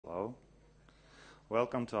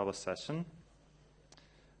Welcome to our session.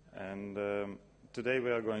 And today we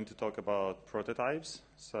are going to talk about prototypes.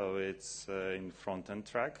 So it's in front-end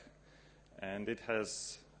track, and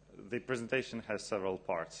the presentation has several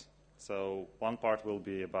parts. So one part will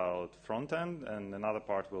be about front-end, and another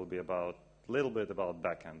part will be a little bit about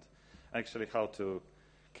back-end. Actually, how to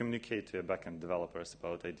communicate to back-end developers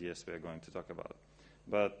about ideas we are going to talk about.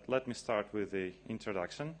 But let me start with the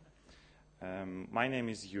introduction. My name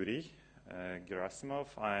is Yuri Gerasimov.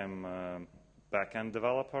 I'm a back-end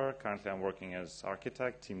developer. Currently, I'm working as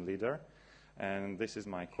architect, team leader, and this is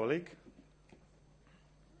my colleague.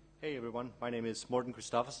 Hey everyone, my name is Morten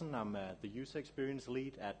Christoffersen. I'm the user experience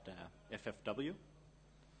lead at FFW.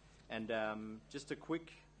 And just a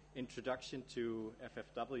quick introduction to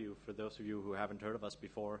FFW for those of you who haven't heard of us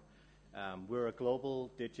before. We're a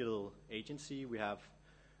global digital agency. We have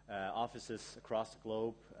offices across the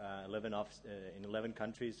globe, in 11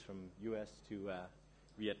 countries from US to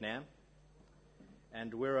Vietnam.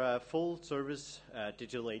 And we're a full-service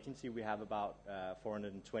digital agency. We have about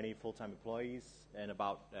 420 full-time employees and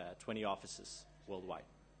about 20 offices worldwide.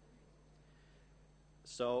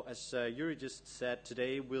 So as Yuri just said,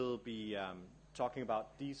 today we'll be talking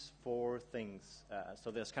about these four things.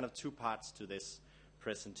 So there's kind of two parts to this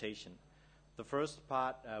presentation. The first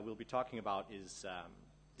part we'll be talking about is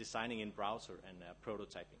designing in browser and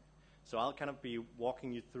prototyping. So I'll kind of be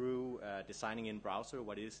walking you through designing in browser,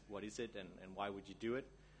 what is it and why would you do it.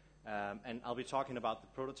 And I'll be talking about the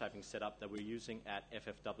prototyping setup that we're using at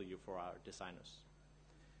FFW for our designers.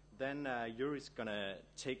 Then Yuri's going to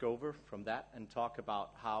take over from that and talk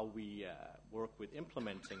about how we work with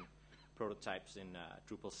implementing prototypes in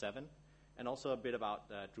Drupal 7, and also a bit about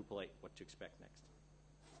Drupal 8, what to expect next.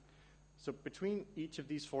 So between each of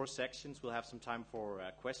these four sections, we'll have some time for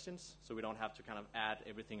questions, so we don't have to kind of add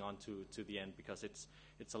everything on to the end, because it's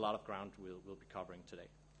a lot of ground we'll be covering today.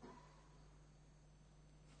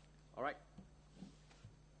 All right.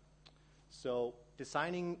 So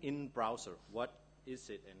designing in browser, what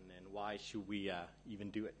is it and why should we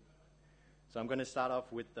even do it? So I'm going to start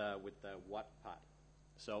off with the what part.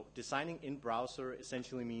 So designing in browser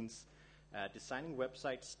essentially means designing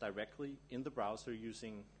websites directly in the browser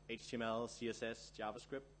using HTML, CSS,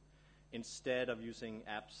 JavaScript, instead of using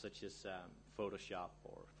apps such as Photoshop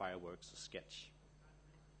or Fireworks or Sketch.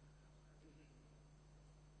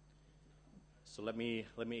 So let me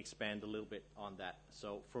expand a little bit on that.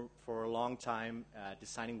 So for a long time,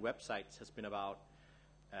 designing websites has been about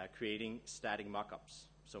creating static mockups.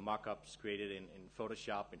 So mockups created in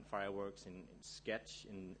Photoshop, in Fireworks, in Sketch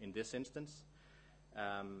in this instance.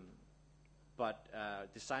 But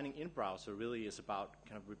designing in browser really is about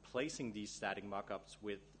kind of replacing these static mockups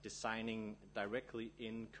with designing directly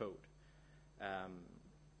in code.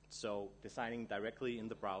 So designing directly in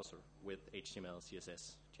the browser with HTML,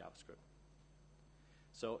 CSS, JavaScript.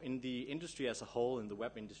 So in the industry as a whole, in the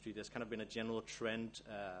web industry, there's kind of been a general trend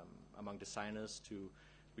among designers to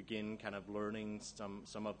begin kind of learning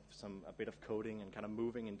a bit of coding and kind of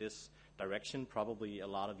moving in this direction. Probably a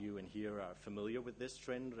lot of you in here are familiar with this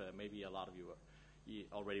trend. Maybe a lot of you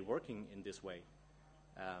are already working in this way.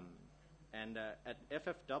 And at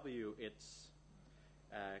FFW, it's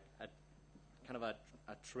kind of a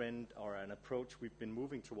trend or an approach we've been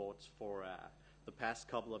moving towards for the past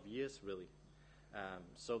couple of years, really.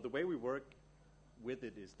 So the way we work with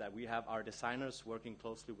it is that we have our designers working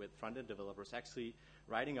closely with front-end developers, actually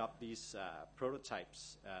writing up these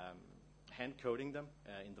prototypes, hand-coding them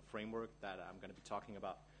in the framework that I'm going to be talking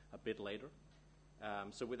about a bit later.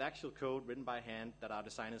 So with actual code written by hand that our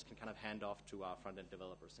designers can kind of hand off to our front-end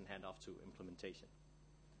developers and hand off to implementation.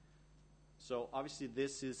 So obviously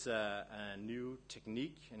this is a new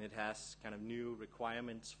technique, and it has kind of new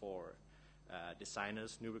requirements for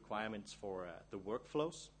designers, new requirements for the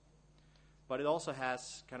workflows. But it also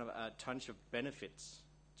has kind of a bunch of benefits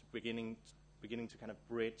to beginning to kind of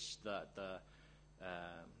bridge the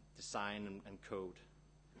design and code.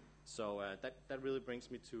 So that really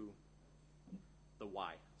brings me to the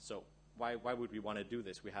why. So why would we want to do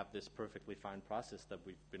this? We have this perfectly fine process that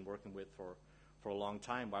we've been working with for a long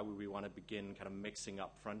time. Why would we want to begin kind of mixing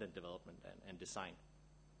up front-end development and design?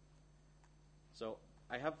 So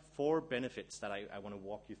I have four benefits that I want to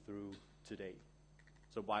walk you through today.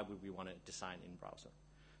 So why would we want to design in browser?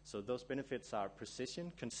 So those benefits are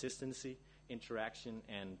precision, consistency, interaction,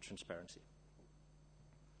 and transparency.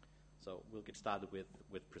 So we'll get started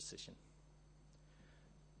with precision.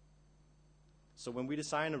 So when we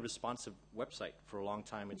design a responsive website, for a long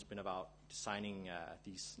time it's been about designing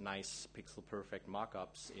these nice pixel-perfect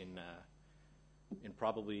mock-ups in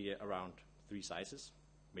probably around 3 sizes,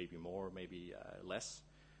 maybe more, maybe less.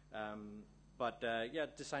 But yeah,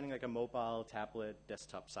 designing like a mobile, tablet,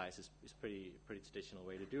 desktop size is pretty traditional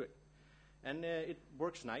way to do it. And it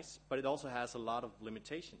works nice, but it also has a lot of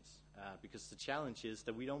limitations because the challenge is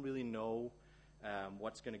that we don't really know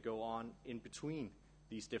what's going to go on in between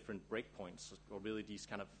these different breakpoints, or really these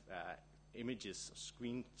kind of images,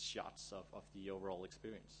 screenshots of the overall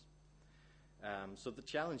experience. So the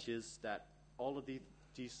challenge is that all of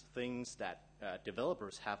these things that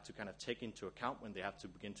developers have to kind of take into account when they have to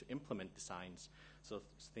begin to implement designs. So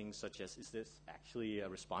things such as, is this actually a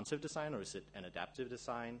responsive design, or is it an adaptive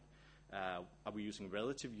design? Are we using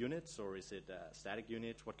relative units, or is it static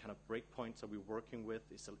units? What kind of breakpoints are we working with?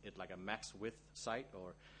 Is it like a max width site,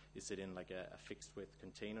 or is it in like a fixed width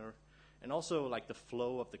container? And also like the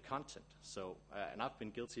flow of the content. So, and I've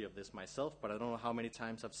been guilty of this myself, but I don't know how many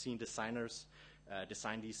times I've seen designers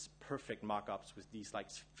design these perfect mock-ups with these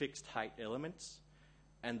like fixed height elements,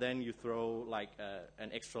 and then you throw like an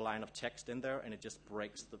extra line of text in there, and it just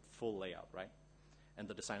breaks the full layout, right? And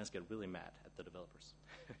the designers get really mad at the developers.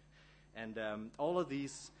 And all of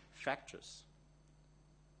these factors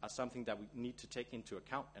are something that we need to take into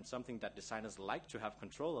account, and something that designers like to have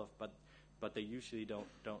control of, but they usually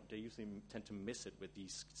don't. They usually tend to miss it with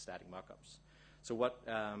these static mockups. So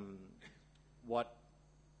what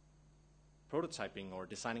prototyping or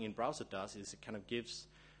designing in browser does is it kind of gives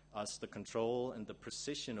us the control and the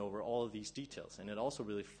precision over all of these details, and it also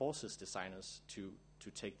really forces designers to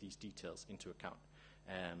take these details into account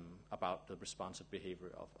about the responsive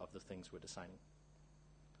behavior of the things we're designing.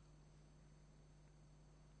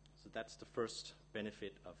 So that's the first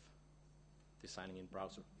benefit of designing in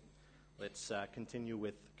browser. Let's continue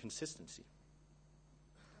with consistency.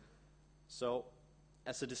 So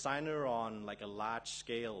as a designer on like a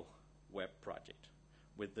large-scale web project,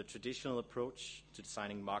 with the traditional approach to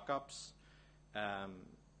designing mockups,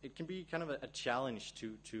 it can be kind of a challenge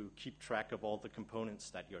to keep track of all the components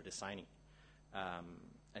that you're designing,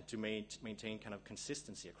 and to maintain kind of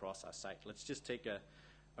consistency across our site. Let's just take a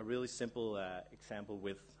really simple example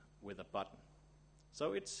with a button.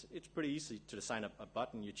 So it's pretty easy to design a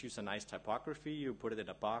button. You choose a nice typography, you put it in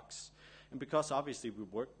a box, and because obviously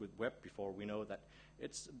we've worked with web before, we know that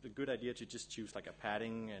it's a good idea to just choose like a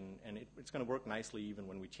padding, and it's going to work nicely even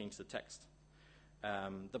when we change the text.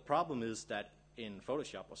 The problem is that in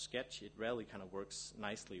Photoshop or Sketch, it rarely kind of works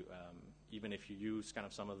nicely, even if you use kind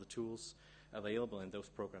of some of the tools available in those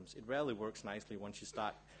programs. It rarely works nicely once you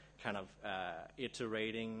start kind of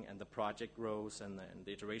iterating, and the project grows, and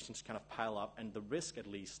the iterations kind of pile up, and the risk, at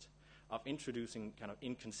least, of introducing kind of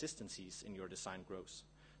inconsistencies in your design grows.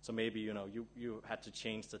 So maybe you had to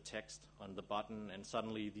change the text on the button, and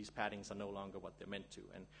suddenly these paddings are no longer what they're meant to,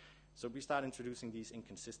 and so we start introducing these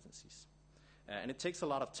inconsistencies, and it takes a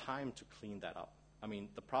lot of time to clean that up.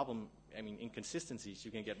 Inconsistencies, you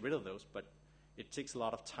can get rid of those, but it takes a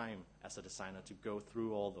lot of time as a designer to go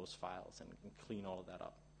through all those files and clean all of that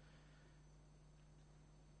up.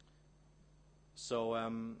 So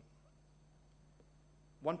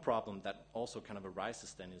one problem that also kind of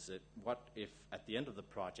arises then is that what if at the end of the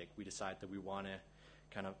project we decide that we want to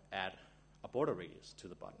kind of add a border radius to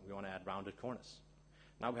the button? We want to add rounded corners.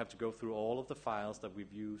 Now we have to go through all of the files that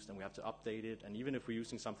we've used, and we have to update it. And even if we're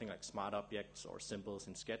using something like smart objects or symbols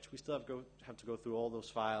in Sketch, we still have to go through all those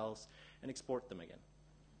files and export them again.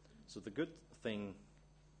 So the good thing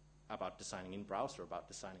about designing in browser, about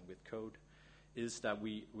designing with code, is that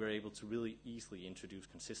we're able to really easily introduce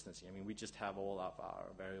consistency. We just have all of our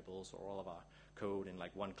variables or all of our code in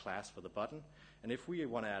like one class for the button. And if we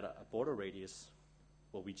want to add a border radius,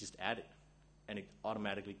 well, we just add it, and it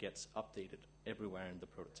automatically gets updated everywhere in the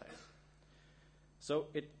prototype. So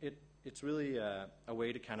it's really a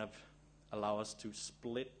way to kind of allow us to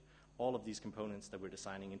split all of these components that we're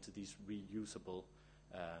designing into these reusable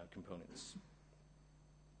components.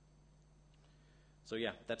 So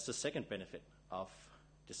yeah, that's the second benefit of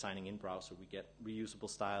designing in browser. We get reusable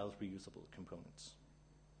styles, reusable components.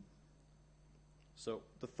 So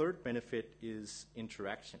the third benefit is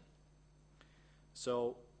interaction.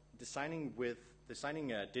 So designing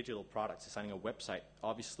digital products, designing a website,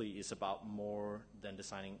 obviously is about more than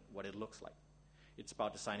designing what it looks like. It's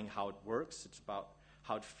about designing how it works. It's about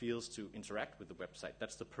how it feels to interact with the website.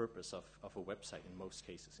 That's the purpose of a website in most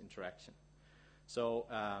cases, interaction. So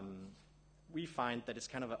we find that it's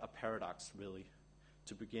kind of a paradox, really,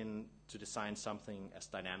 to begin to design something as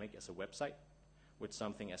dynamic as a website with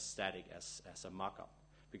something as static as a mock-up.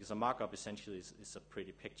 Because a mock-up essentially is a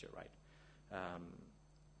pretty picture, right?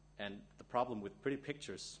 And the problem with pretty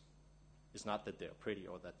pictures is not that they're pretty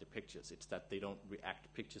or that they're pictures. It's that they don't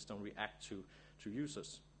react. Pictures don't react to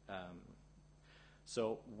users.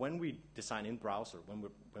 So when we design in browser,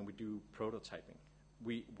 when we do prototyping,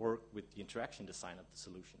 we work with the interaction design of the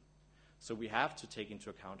solution. So we have to take into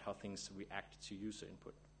account how things react to user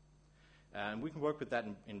input. And we can work with that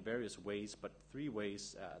in various ways, but 3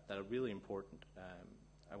 ways that are really important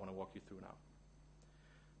I want to walk you through now.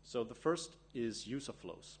 So the first is user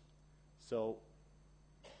flows. So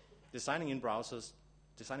designing in browser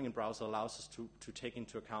allows us to take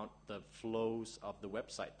into account the flows of the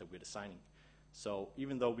website that we're designing. So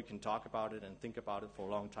even though we can talk about it and think about it for a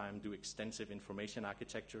long time, do extensive information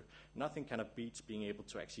architecture, nothing kind of beats being able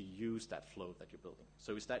to actually use that flow that you're building.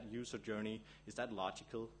 So is that user journey, is that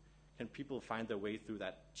logical? Can people find their way through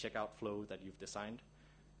that checkout flow that you've designed?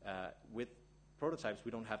 With prototypes,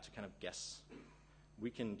 we don't have to kind of guess. We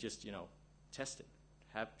can just, test it,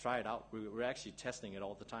 try it out. We're actually testing it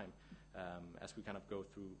all the time as we kind of go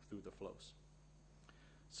through the flows.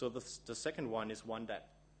 So the second one is one that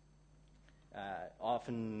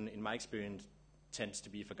often, in my experience, tends to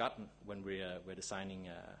be forgotten when we're designing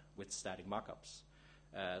with static mockups.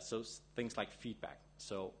 So things like feedback.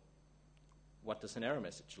 So what does an error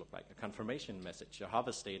message look like? A confirmation message, a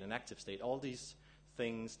hover state, an active state, all these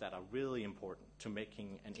things that are really important to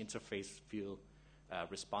making an interface feel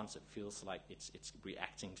responsive, feels like it's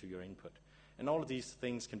reacting to your input. And all of these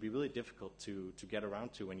things can be really difficult to get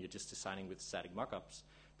around to when you're just designing with static mockups,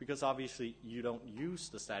 because obviously you don't use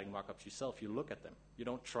the static mockups yourself. You look at them. You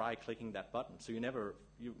don't try clicking that button. So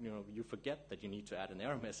you forget that you need to add an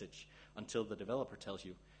error message until the developer tells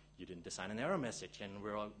you didn't design an error message and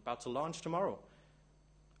we're about to launch tomorrow.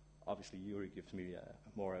 Obviously, Yuri gives me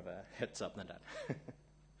more of a heads up than that.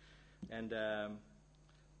 And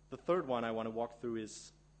the third one I want to walk through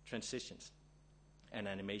is transitions and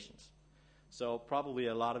animations. So probably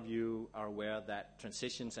a lot of you are aware that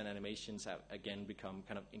transitions and animations have, again, become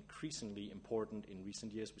kind of increasingly important in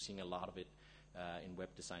recent years. We're seeing a lot of it in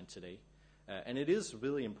web design today. And it is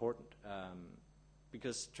really important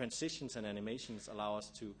because transitions and animations allow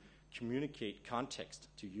us to communicate context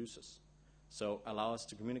to users. So allow us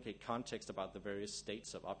to communicate context about the various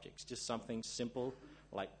states of objects. Just something simple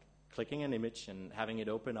like clicking an image and having it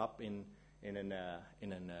open up in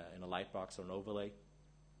a lightbox or an overlay.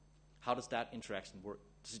 How does that interaction work?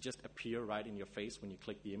 Does it just appear right in your face when you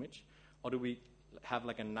click the image? Or do we have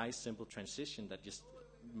like a nice simple transition that just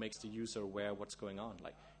makes the user aware what's going on?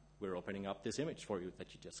 Like, we're opening up this image for you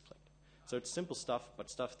that you just clicked. So it's simple stuff, but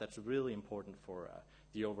stuff that's really important for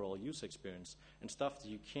the overall user experience, and stuff that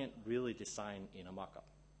you can't really design in a mockup.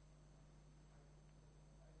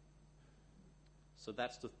 So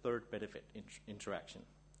that's the third benefit, interaction.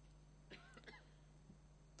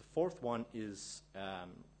 The fourth one is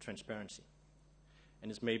transparency,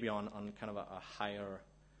 and it's maybe on kind of a higher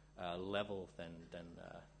level than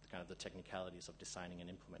kind of the technicalities of designing and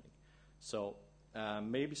implementing. So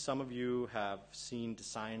maybe some of you have seen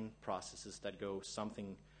design processes that go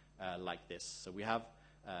something like this. So we have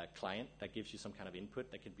a client that gives you some kind of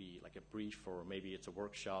input. That could be like a brief, or maybe it's a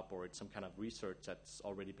workshop, or it's some kind of research that's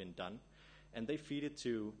already been done. And they feed it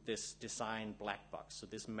to this design black box. So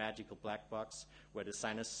this magical black box where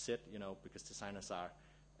designers sit, because designers are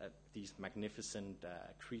these magnificent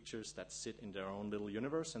creatures that sit in their own little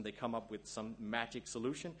universe, and they come up with some magic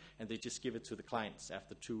solution, and they just give it to the clients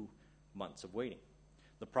after 2 months of waiting.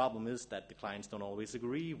 The problem is that the clients don't always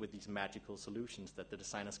agree with these magical solutions that the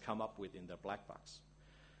designers come up with in their black box.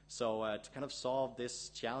 So to kind of solve this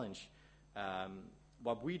challenge,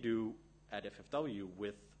 what we do at FFW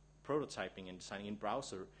with prototyping and designing in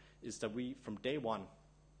browser is that from day one,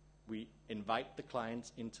 we invite the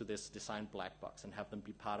clients into this design black box and have them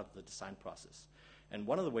be part of the design process. And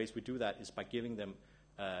one of the ways we do that is by giving them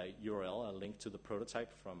a URL, a link to the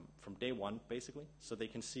prototype from day one, basically. So they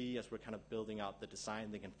can see as we're kind of building out the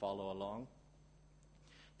design, they can follow along.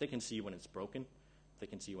 They can see when it's broken. They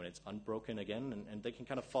can see when it's unbroken again, and they can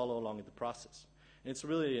kind of follow along in the process. And it's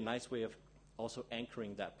really a nice way of also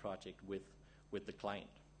anchoring that project with the client.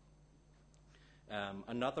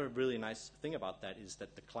 Another really nice thing about that is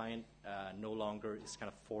that the client no longer is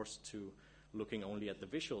kind of forced to looking only at the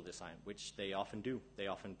visual design, which they often do. They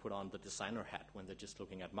often put on the designer hat when they're just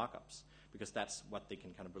looking at mockups, because that's what they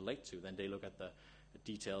can kind of relate to. Then they look at the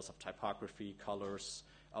details of typography, colors.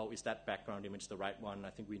 Oh, is that background image the right one? I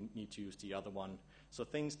think we need to use the other one. So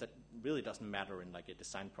things that really doesn't matter in like a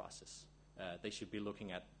design process. They should be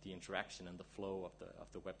looking at the interaction and the flow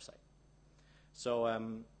of the website.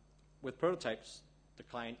 So with prototypes, the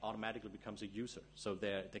client automatically becomes a user. So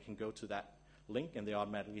they can go to that link and they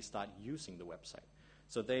automatically start using the website.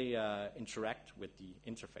 So they interact with the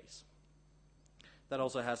interface. That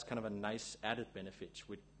also has kind of a nice added benefit,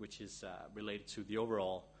 which is related to the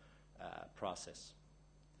overall process.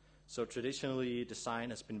 So traditionally,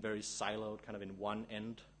 design has been very siloed, kind of in one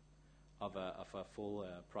end of a full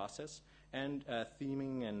process. And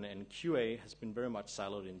theming and QA has been very much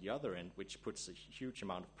siloed in the other end, which puts a huge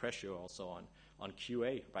amount of pressure also on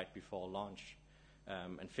QA right before launch.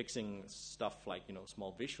 And fixing stuff like,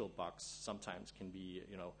 small visual bugs sometimes can be,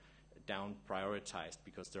 down prioritized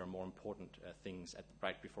because there are more important things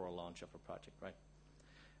right before a launch of a project, right?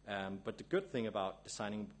 But the good thing about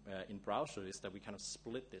designing in browser is that we kind of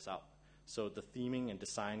split this out. So the theming and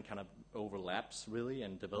design kind of overlaps really,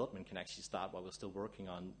 and development can actually start while we're still working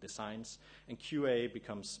on designs. And QA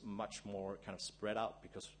becomes much more kind of spread out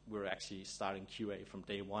because we're actually starting QA from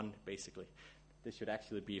day one, basically. This should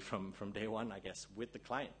actually be from day one, I guess, with the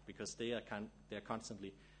client, because they're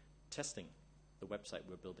constantly testing the website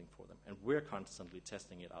we're building for them, and we're constantly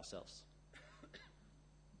testing it ourselves.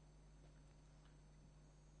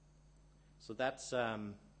 So that's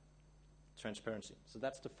transparency. So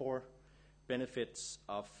that's the 4 benefits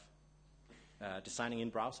of designing in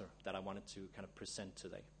browser that I wanted to kind of present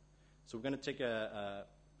today. So we're going to take a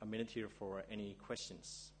minute here for any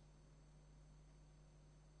questions.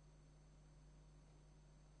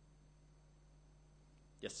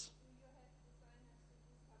 Yes? Do you have designers who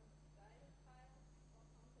do some style files or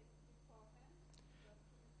something beforehand, just to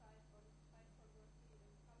decide on typography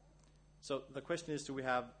and colors? So the question is, do we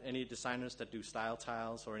have any designers that do style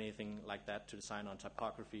tiles or anything like that to design on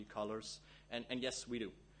typography, colors? And yes, we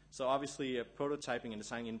do. So obviously, prototyping and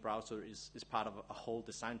designing in browser is part of a whole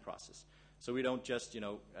design process. So we don't just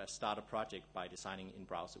start a project by designing in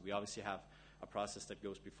browser. We obviously have a process that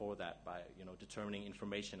goes before that by determining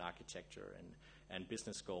information architecture and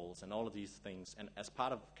business goals and all of these things. And as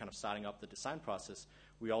part of kind of starting up the design process,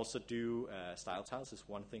 we also do style tiles is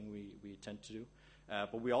one thing we tend to do.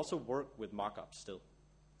 But we also work with markups still.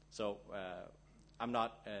 So I'm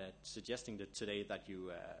not suggesting that today that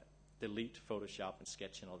you delete Photoshop and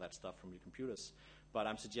Sketch and all that stuff from your computers, but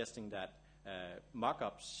I'm suggesting that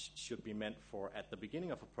markups should be meant for at the beginning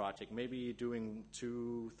of a project, maybe doing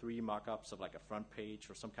 2-3 markups of like a front page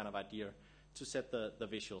or some kind of idea to set the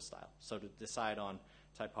visual style. So to decide on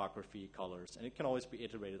typography, colors, and it can always be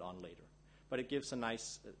iterated on later. But it gives a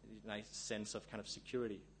nice sense of kind of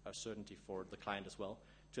security or certainty for the client as well,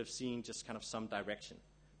 to have seen just kind of some direction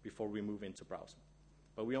before we move into browsing.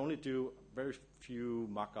 But we only do very few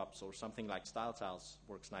mock-ups, or something like style tiles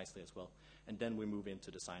works nicely as well. And then we move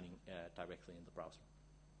into designing directly in the browser.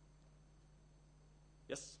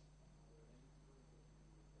 Yes?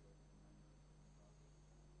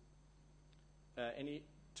 Any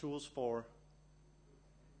tools for...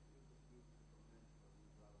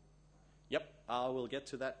 Yep, I will get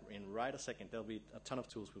to that in right a second. There'll be a ton of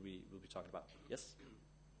tools we'll be talking about. Yes?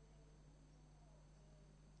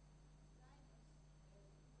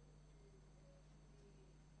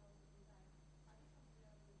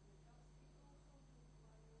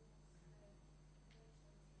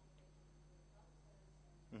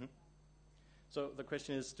 So the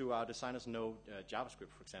question is, do our designers know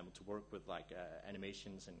JavaScript, for example, to work with like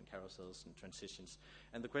animations and carousels and transitions?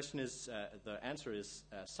 And the question is, the answer is,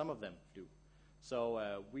 some of them do.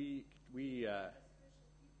 So we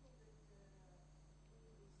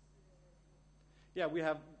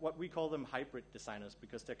have what we call them hybrid designers,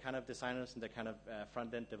 because they're kind of designers and they're kind of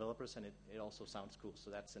front-end developers, and it also sounds cool, so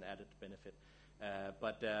that's an added benefit.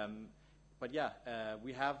 But yeah,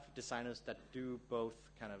 we have designers that do both,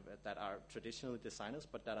 kind of that are traditionally designers,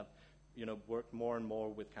 but that have worked more and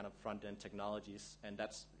more with kind of front-end technologies, and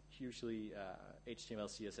that's usually HTML,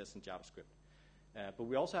 CSS, and JavaScript. But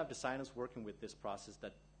we also have designers working with this process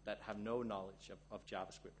that have no knowledge of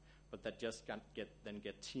JavaScript, but that just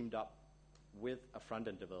get teamed up with a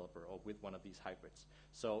front-end developer or with one of these hybrids.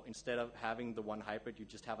 So instead of having the one hybrid, you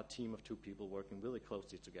just have a team of 2 people working really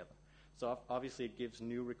closely together. So obviously it gives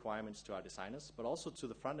new requirements to our designers, but also to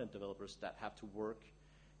the front-end developers that have to work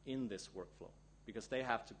in this workflow, because they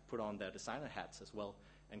have to put on their designer hats as well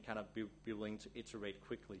and kind of be willing to iterate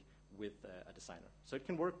quickly with a designer. So it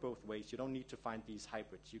can work both ways. You don't need to find these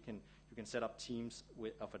hybrids. You can set up teams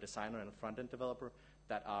of a designer and a front-end developer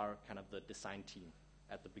that are kind of the design team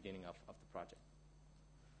at the beginning of the project.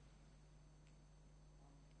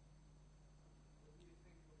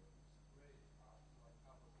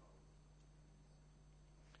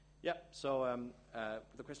 Yeah, so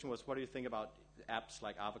the question was, what do you think about apps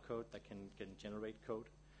like Avocode that can generate code?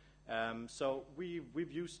 So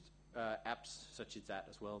we've used apps such as that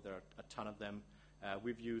as well. There are a ton of them.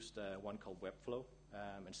 We've used one called Webflow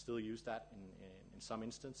and still use that in some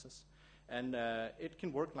instances. And it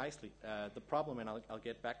can work nicely. The problem, and I'll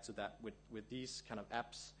get back to that, with these kind of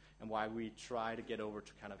apps And why we try to get over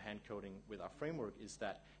to kind of hand coding with our framework is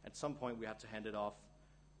that at some point we have to hand it off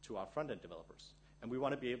to our front-end developers. And we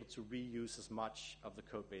want to be able to reuse as much of the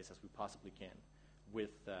code base as we possibly can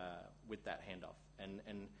with that handoff.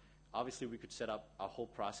 And obviously we could set up a whole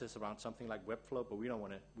process around something like Webflow, but we don't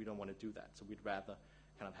want to do that. So we'd rather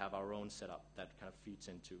kind of have our own setup that kind of feeds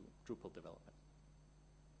into Drupal development.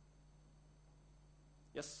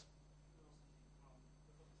 Yes?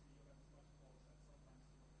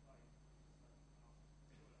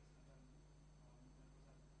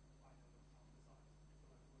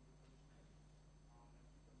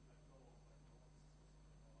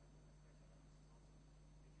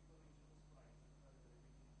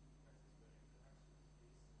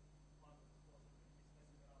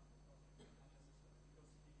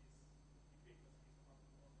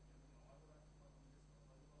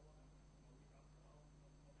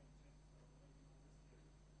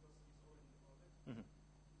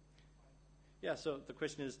 Yeah, so the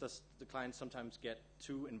question is, does the client sometimes get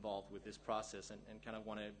too involved with this process and kind of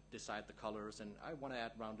want to decide the colors, and I want to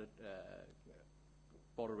add rounded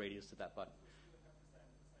border radius to that button.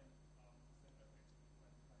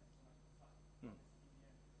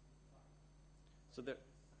 So there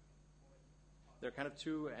are kind of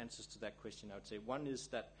two answers to that question, I would say. One is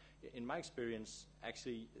that, in my experience,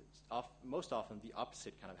 actually, most often the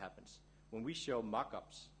opposite kind of happens. When we show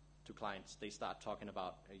mock-ups to clients, they start talking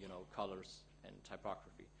about colors and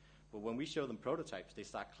typography. But when we show them prototypes, they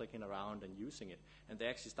start clicking around and using it, and they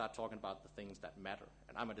actually start talking about the things that matter.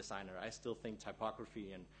 And I'm a designer. I still think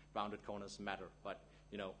typography and rounded corners matter, but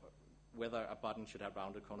whether a button should have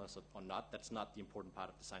rounded corners or not, that's not the important part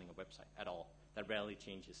of designing a website at all. That rarely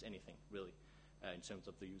changes anything, really, in terms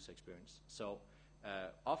of the user experience. So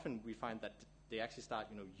often we find that they actually start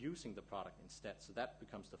using the product instead, so that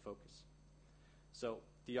becomes the focus. So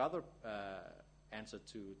the other answer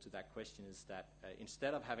to that question is that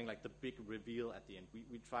instead of having like the big reveal at the end,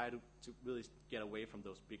 we try to really get away from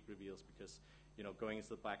those big reveals, because going into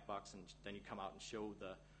the black box and then you come out and show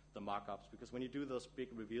the mock-ups, because when you do those big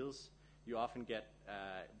reveals, you often get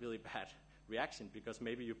really bad reaction, because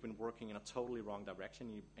maybe you've been working in a totally wrong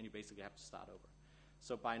direction and you basically have to start over.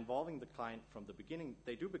 So by involving the client from the beginning,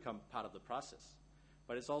 they do become part of the process.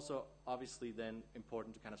 But it's also obviously then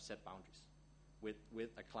important to kind of set boundaries with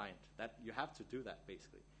a client. That you have to do that,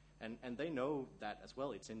 basically. And they know that as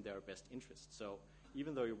well. It's in their best interest. So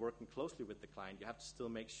even though you're working closely with the client, you have to still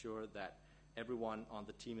make sure that everyone on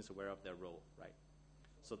the team is aware of their role, right?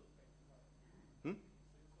 So,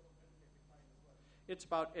 It's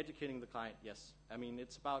about educating the client, yes. I mean,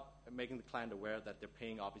 it's about making the client aware that they're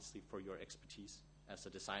paying, obviously, for your expertise as a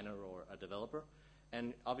designer or a developer.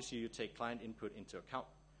 And obviously, you take client input into account.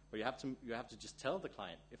 But you have to just tell the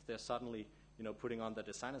client if they're suddenly putting on the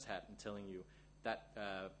designer's hat and telling you that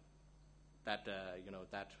that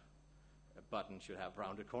button should have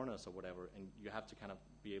rounded corners or whatever, and you have to kind of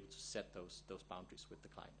be able to set those boundaries with the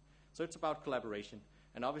client. So it's about collaboration,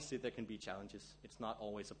 and obviously there can be challenges. It's not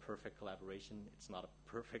always a perfect collaboration. It's not a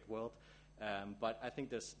perfect world, but I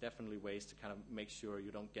think there's definitely ways to kind of make sure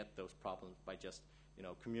you don't get those problems by just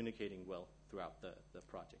communicating well throughout the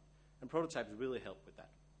project. And prototypes really help with that.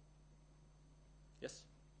 Yes?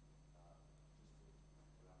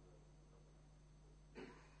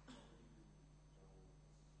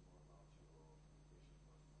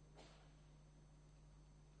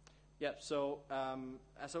 Yeah, so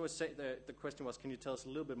as I was saying, the question was, can you tell us a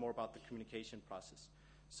little bit more about the communication process?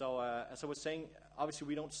 So as I was saying, obviously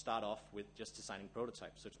we don't start off with just designing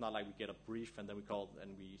prototypes. So it's not like we get a brief and then we call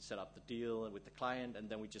and we set up the deal with the client and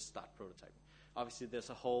then we just start prototyping. Obviously there's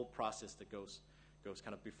a whole process that goes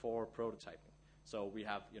kind of before prototyping. So we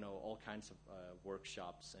have all kinds of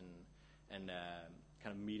workshops and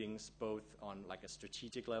kind of meetings, both on like a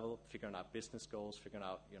strategic level, figuring out business goals, figuring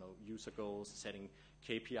out user goals, setting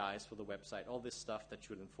KPIs for the website. All this stuff that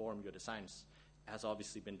should inform your designs has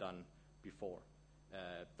obviously been done before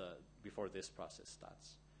before this process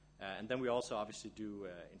starts. And then we also obviously do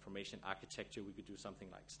information architecture. We could do something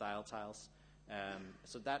like style tiles.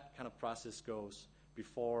 So that kind of process goes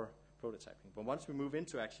before prototyping. But once we move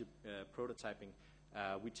into actually prototyping,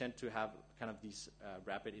 we tend to have kind of these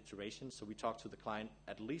rapid iterations. So we talk to the client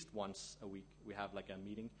at least once a week. We have like a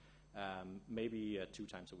meeting, maybe 2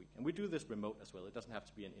 times a week. And we do this remote as well. It doesn't have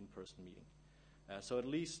to be an in-person meeting. So at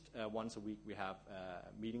least once a week we have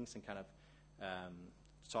meetings and kind of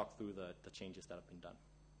talk through the changes that have been done.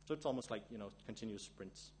 So it's almost like continuous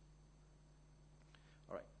sprints.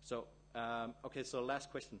 All right. So okay. So last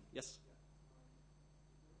question. Yes.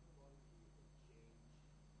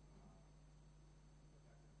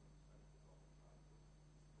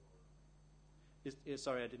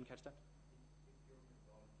 Sorry, I didn't catch that.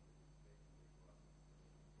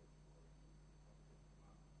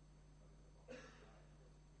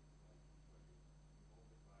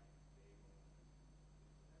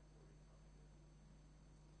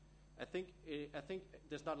 I think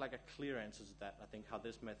there's not like a clear answer to that. I think how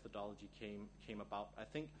this methodology came about. I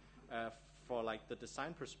think for like the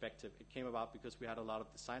design perspective, it came about because we had a lot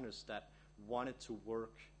of designers that wanted to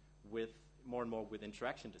work with more and more with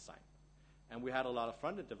interaction design, and we had a lot of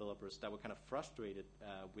front-end developers that were kind of frustrated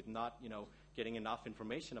with not getting enough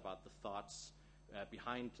information about the thoughts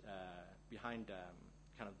behind kind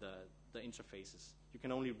of the interfaces. You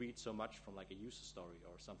can only read so much from like a user story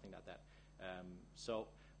or something like that. So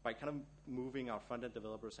by kind of moving our front-end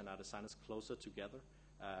developers and our designers closer together,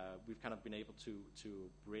 we've kind of been able to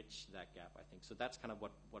bridge that gap, I think. So that's kind of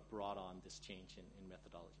what brought on this change in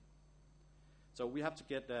methodology. So we have to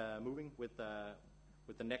get moving with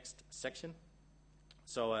the next section.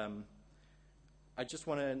 So I just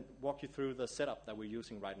want to walk you through the setup that we're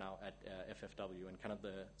using right now at FFW and kind of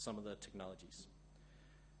some of the technologies.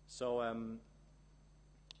 So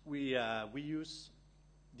we use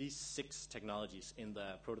these 6 technologies in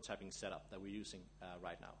the prototyping setup that we're using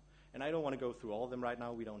right now. And I don't want to go through all of them right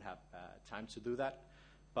now. We don't have time to do that.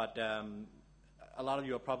 But a lot of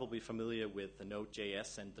you are probably familiar with the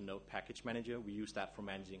Node.js and the Node Package Manager. We use that for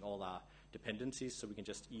managing all our dependencies, so we can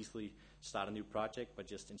just easily start a new project by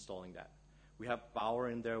just installing that. We have Bower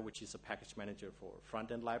in there, which is a package manager for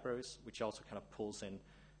front-end libraries, which also kind of pulls in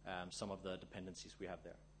some of the dependencies we have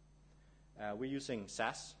there. We're using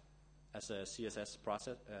Sass as a CSS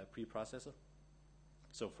preprocessor.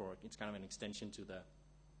 So it's kind of an extension to the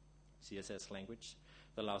CSS language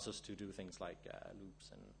that allows us to do things like loops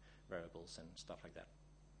and variables and stuff like that.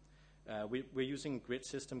 We're using a grid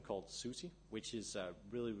system called SUSE, which is a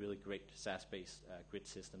really, really great Sass-based grid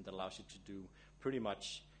system that allows you to do pretty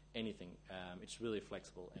much anything. It's really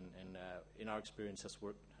flexible, and in our experience has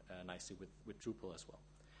worked nicely with Drupal as well.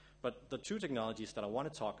 But the 2 technologies that I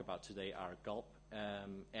want to talk about today are Gulp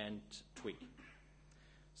and Twig.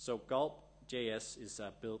 So Gulp.js is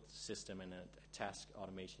a build system and a task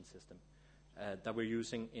automation system that we're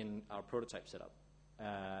using in our prototype setup.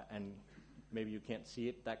 And maybe you can't see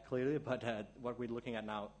it that clearly, but what we're looking at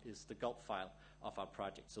now is the Gulp file of our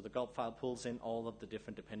project. So the Gulp file pulls in all of the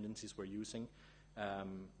different dependencies we're using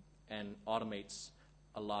and automates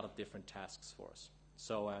a lot of different tasks for us.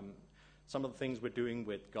 So some of the things we're doing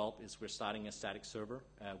with Gulp is we're starting a static server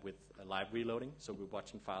with live reloading. So we're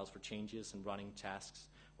watching files for changes and running tasks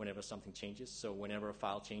whenever something changes. So whenever a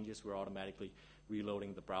file changes, we're automatically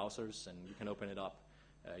reloading the browsers, and you can open it up.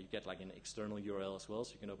 You get like an external URL as well,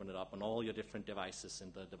 so you can open it up on all your different devices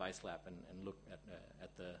in the device lab and look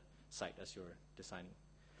at the site as you're designing.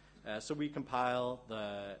 So we compile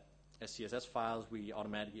the SCSS files. We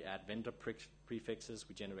automatically add vendor prefixes.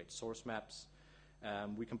 We generate source maps.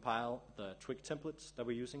 We compile the Twig templates that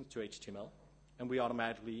we're using to HTML, and we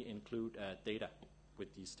automatically include data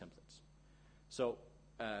with these templates. So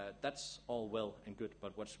that's all well and good,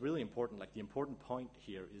 but what's really important, like the important point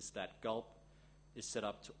here, is that Gulp is set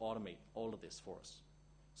up to automate all of this for us.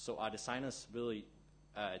 So our designers really,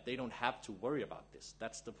 they don't have to worry about this.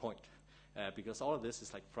 That's the point, because all of this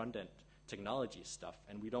is like front-end technology stuff,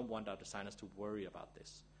 and we don't want our designers to worry about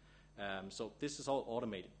this. So this is all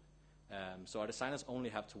automated. So our designers only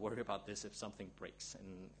have to worry about this if something breaks,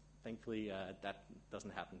 and thankfully that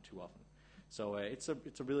doesn't happen too often. So it's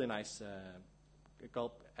a really nice,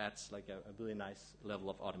 Gulp adds like a really nice level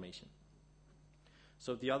of automation.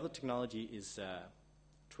 So the other technology is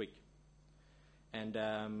Twig. And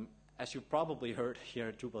as you've probably heard here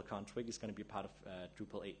at DrupalCon, Twig is going to be part of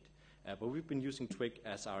Drupal 8. But we've been using Twig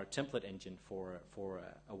as our template engine for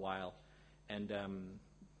a while. And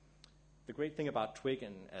the great thing about Twig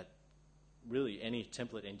and really any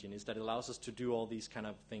template engine is that it allows us to do all these kind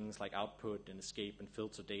of things like output and escape and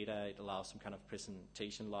filter data. It allows some kind of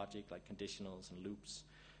presentation logic like conditionals and loops.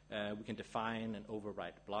 We can define and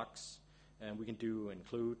override blocks. And we can do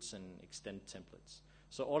includes and extend templates.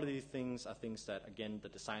 So all of these things are things that, again, the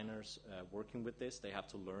designers working with this, they have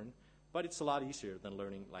to learn. But it's a lot easier than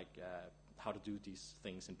learning like how to do these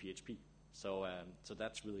things in PHP. So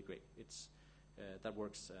that's really great. That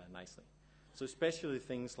works nicely. So especially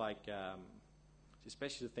things like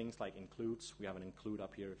includes. We have an include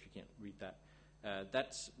up here if you can't read that.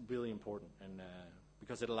 That's really important, and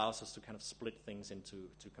because it allows us to kind of split things into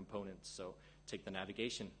components. So take the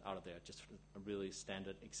navigation out of there, just a really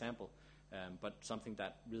standard example, but something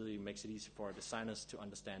that really makes it easy for our designers to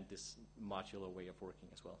understand this modular way of working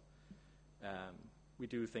as well. We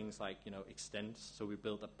do things like extend. So we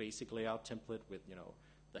build a basic layout template with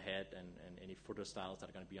the head and any footer styles that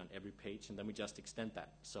are going to be on every page, and then we just extend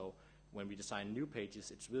that. So when we design new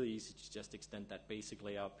pages, it's really easy to just extend that basic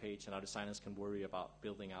layout page, and our designers can worry about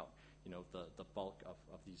building out, the bulk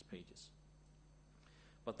of these pages.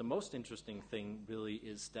 But the most interesting thing really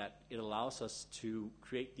is that it allows us to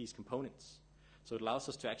create these components. So it allows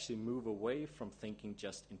us to actually move away from thinking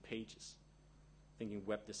just in pages, thinking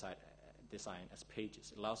web design as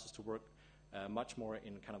pages. It allows us to work much more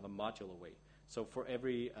in kind of a modular way. So for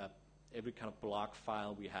every kind of block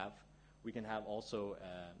file we can have also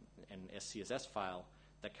an SCSS file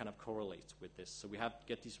that kind of correlates with this. So we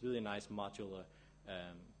get these really nice modular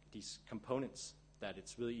these components that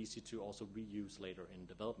it's really easy to also reuse later in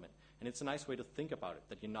development. And it's a nice way to think about it,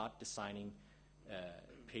 that you're not designing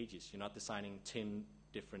pages, you're not designing 10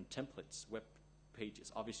 different templates, web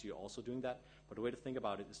pages. Obviously you're also doing that, but the way to think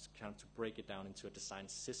about it is kind of to break it down into a design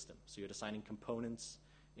system. So you're designing components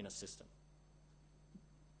in a system.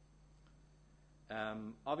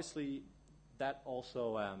 Obviously that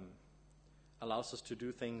also allows us to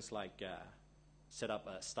do things like set up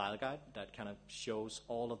a style guide that kind of shows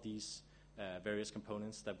all of these various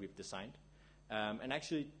components that we've designed. And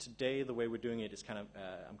actually today the way we're doing it is kind of,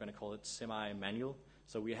 I'm going to call it semi-manual.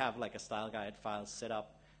 So we have like a style guide file set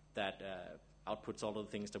up that outputs all of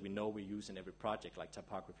the things that we know we use in every project, like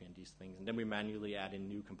typography and these things, and then we manually add in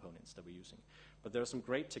new components that we're using. But there are some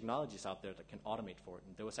great technologies out there that can automate for it,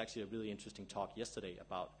 and there was actually a really interesting talk yesterday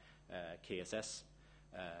about KSS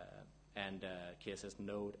and KSS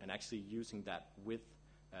Node, and actually using that with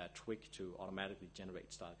Twig to automatically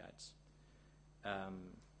generate style guides.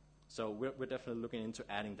 So we're definitely looking into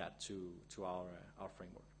adding that to our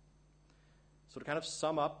framework. So to kind of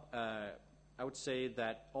sum up, I would say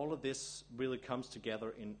that all of this really comes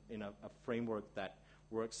together in a framework that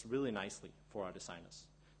works really nicely for our designers.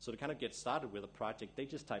 So to kind of get started with a project, they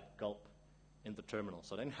just type Gulp in the terminal.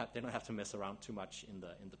 So they don't have to mess around too much in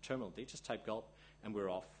the terminal. They just type Gulp and we're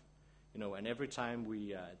off. And every time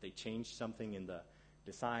they change something in the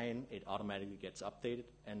design, it automatically gets updated.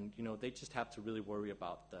 And they just have to really worry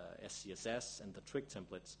about the SCSS and the Twig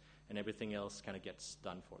templates, and everything else kind of gets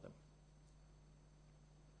done for them.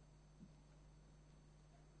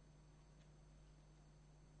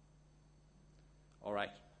 All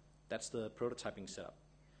right, that's the prototyping setup.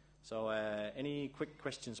 So any quick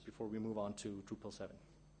questions before we move on to Drupal 7?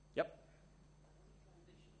 Yep.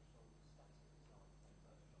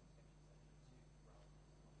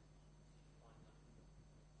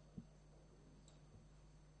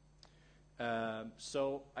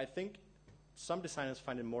 So I think some designers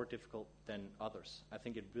find it more difficult than others. I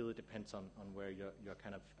think it really depends on where you're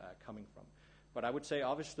kind of coming from. But I would say,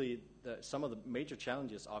 obviously, some of the major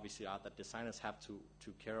challenges, obviously, are that designers have to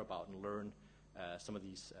care about and learn some of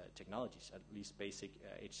these technologies, at least basic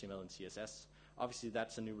HTML and CSS. Obviously,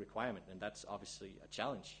 that's a new requirement, and that's obviously a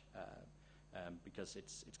challenge because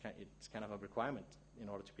it's kind of a requirement in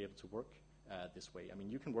order to be able to work this way. I mean,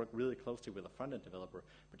 you can work really closely with a front-end developer,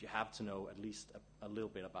 but you have to know at least a little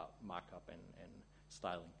bit about markup and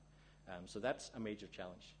styling. So that's a major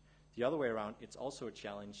challenge. The other way around, it's also a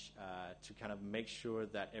challenge to kind of make sure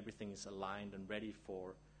that everything is aligned and ready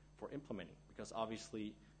for implementing, because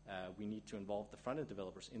obviously we need to involve the front-end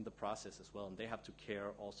developers in the process as well, and they have to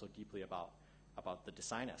care also deeply about the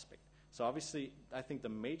design aspect. So obviously, I think the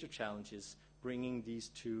major challenge is bringing these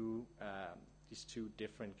two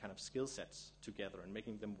different kind of skill sets together and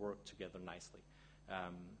making them work together nicely.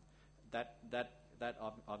 That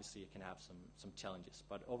obviously can have some challenges,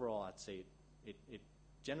 but overall, I'd say it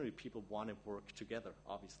generally people want to work together,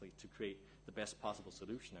 obviously, to create the best possible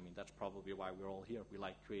solution. I mean, that's probably why we're all here. We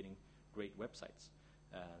like creating great websites.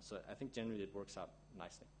 So I think generally it works out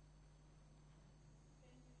nicely.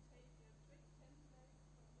 Can you take the Twig template from the prototype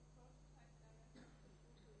directly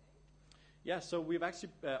to Drupal 8? Yeah, so we've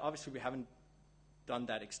actually, obviously we haven't done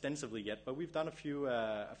that extensively yet, but we've done a few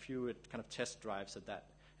kind of test drives at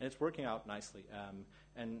that, and it's working out nicely.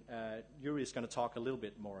 And Yuri is going to talk a little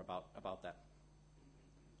bit more about that.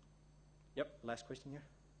 Yep, last question here. How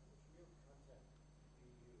much real content do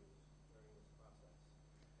you use during this process?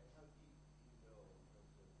 And how deep do you go in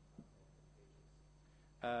terms of content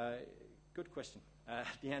and pages? Good question.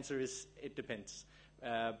 The answer is it depends.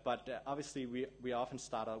 But obviously we often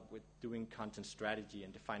start out with doing content strategy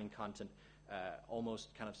and defining content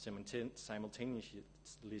almost kind of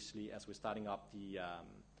simultaneously as we're starting up the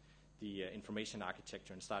information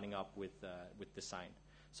architecture and starting up with design.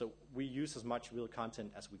 So we use as much real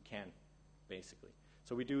content as we can, basically.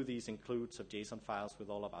 So we do these includes of JSON files with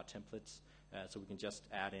all of our templates, so we can just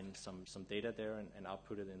add in some data there and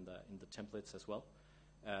output it in the templates as well.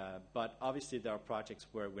 But obviously there are projects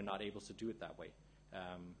where we're not able to do it that way.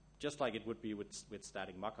 Just like it would be with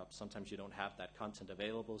static mockups. Sometimes you don't have that content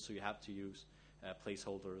available, so you have to use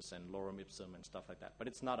placeholders and lorem ipsum and stuff like that. But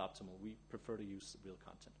it's not optimal. We prefer to use real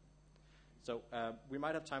content. So we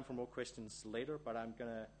might have time for more questions later, but I'm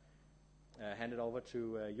going to hand it over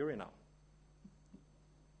to Yuri now.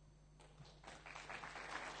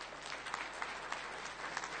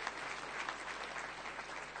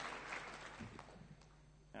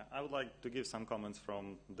 I would like to give some comments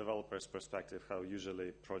from developer's perspective, how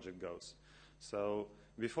usually project goes. So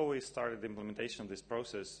before we started the implementation of this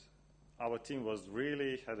process, our team was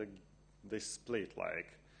really had this split,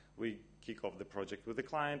 like we kick off the project with the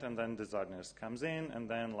client and then designers comes in and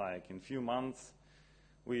then like in few months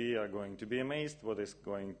we are going to be amazed what is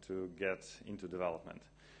going to get into development.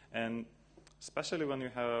 And especially when you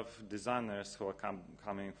have designers who are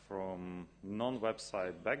coming from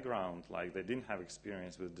non-website background, like they didn't have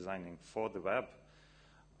experience with designing for the web.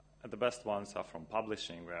 The best ones are from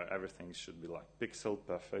publishing, where everything should be like pixel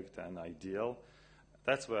perfect and ideal.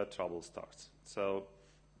 That's where trouble starts. So,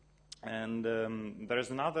 and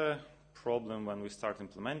there's another problem when we start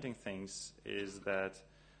implementing things is that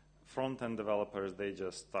front-end developers, they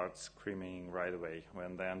just start screaming right away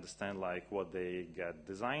when they understand like what they get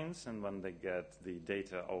designs and when they get the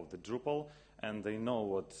data of the Drupal and they know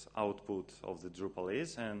what output of the Drupal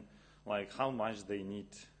is and like how much they need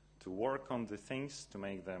to work on the things to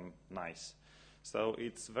make them nice. So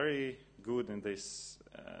it's very good in this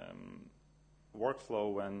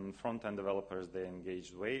workflow when front-end developers, they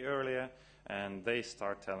engage way earlier and they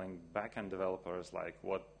start telling back-end developers like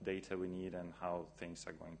what data we need and how things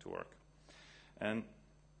are going to work. And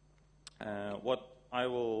what I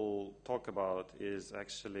will talk about is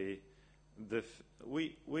actually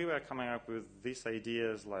we were coming up with these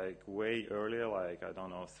ideas like way earlier, like I don't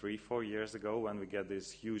know, 3-4 years ago when we get these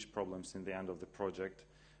huge problems in the end of the project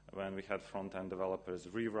when we had front-end developers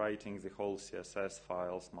rewriting the whole CSS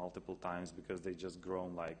files multiple times because they just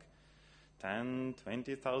grown like 10,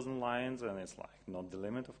 20,000 lines, and it's like not the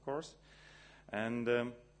limit, of course. And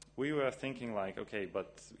we were thinking like, okay,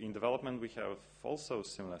 but in development we have also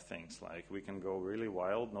similar things. Like we can go really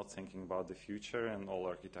wild, not thinking about the future, and all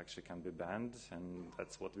architecture can be banned, and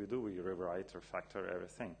that's what we do. We rewrite, refactor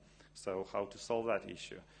everything. So how to solve that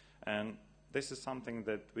issue? And this is something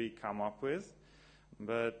that we come up with,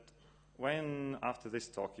 but when after this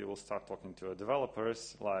talk you will start talking to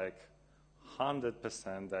developers, like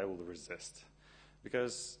 100% they will resist.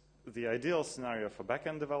 Because the ideal scenario for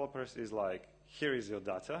backend developers is like, here is your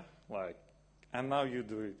data, like, and now you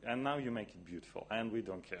do it, and now you make it beautiful, and we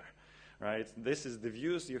don't care, right? This is the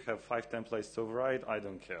views, you have 5 templates to override, I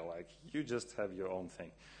don't care, like, you just have your own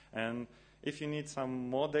thing. And if you need some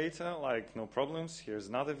more data, like, no problems, here's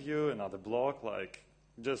another view, another block, like,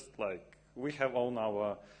 just like, we have all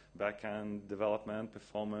our backend development,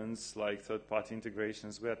 performance, like third-party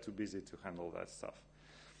integrations. We are too busy to handle that stuff.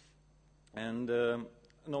 And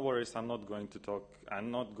no worries, I'm not going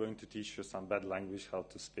to teach you some bad language how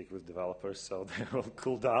to speak with developers, so they will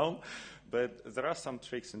cool down. But there are some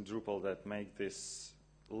tricks in Drupal that make this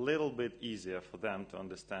a little bit easier for them to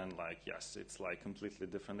understand, like, yes, it's like completely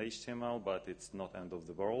different HTML, but it's not end of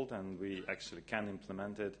the world, and we actually can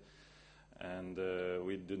implement it. And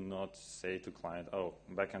we do not say to client, oh,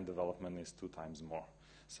 backend development is 2 times more.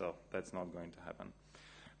 So that's not going to happen.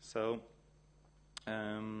 So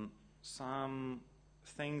some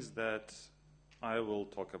things that I will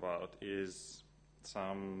talk about is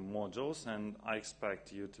some modules, and I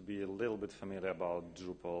expect you to be a little bit familiar about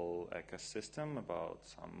Drupal ecosystem, about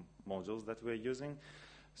some modules that we're using.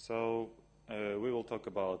 So we will talk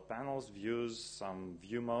about panels, views, some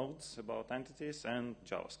view modes, about entities, and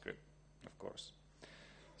JavaScript, of course.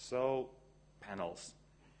 So panels.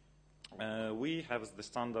 We have the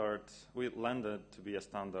standard, we landed to be a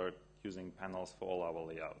standard using panels for all our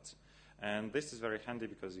layouts. And this is very handy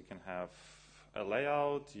because you can have a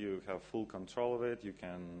layout, you have full control of it, you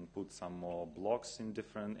can put some more blocks in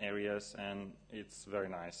different areas, and it's very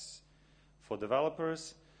nice for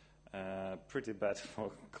developers. Pretty bad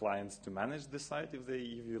for clients to manage the site if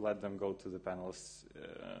you let them go to the panels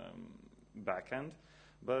backend,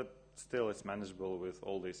 but still it's manageable with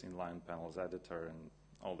all this inline panels editor and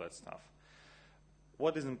all that stuff.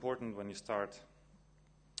 What is important when you start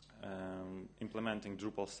implementing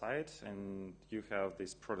Drupal site and you have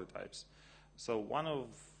these prototypes? So one of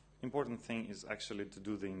important thing is actually to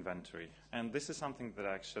do the inventory. And this is something that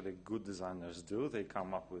actually good designers do. They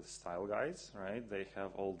come up with style guides, right? They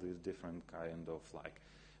have all these different kind of like,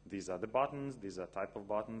 these are the buttons, these are type of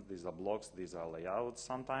buttons, these are blocks, these are layouts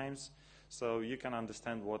sometimes. So you can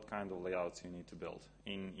understand what kind of layouts you need to build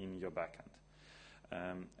in your backend.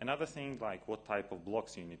 Another thing, like what type of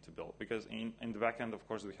blocks you need to build, because in the backend, of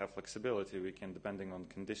course, we have flexibility. We can, depending on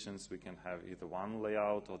conditions, we can have either one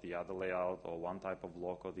layout or the other layout, or one type of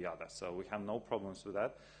block or the other. So we have no problems with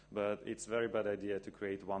that, but it's a very bad idea to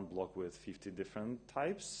create one block with 50 different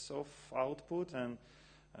types of output, and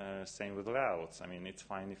same with layouts. I mean, it's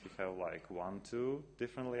fine if you have like 1, 2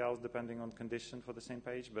 different layouts depending on condition for the same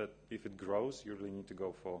page, but if it grows, you really need to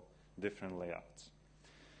go for different layouts.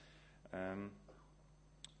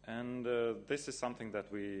 This is something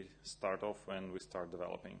that we start off when we start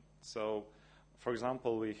developing. So, for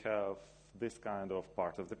example, we have this kind of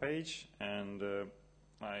part of the page, and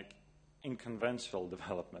like in conventional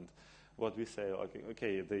development, what we say,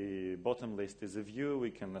 okay, the bottom list is a view,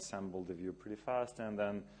 we can assemble the view pretty fast, and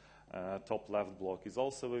then top left block is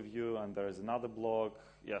also a view, and there is another block.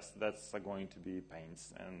 Yes, that's going to be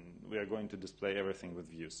panes, and we are going to display everything with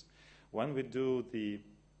views. When we do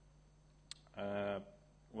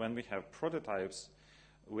when we have prototypes,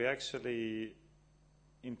 we actually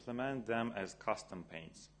implement them as custom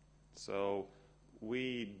panes. So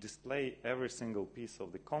we display every single piece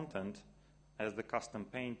of the content as the custom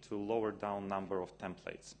pane to lower down number of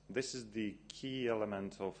templates. This is the key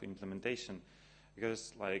element of implementation,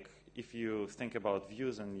 because like if you think about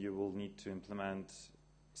views and you will need to implement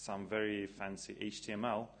some very fancy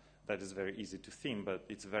HTML, that is very easy to theme, but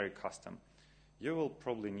it's very custom. You will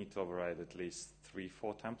probably need to override at least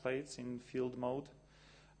 3-4 templates in field mode.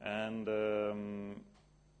 And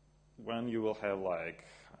when you will have like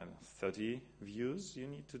 30 views, you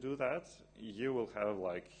need to do that. You will have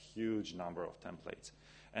like huge number of templates.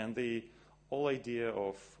 And the whole idea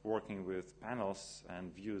of working with panels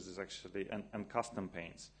and views is actually, and custom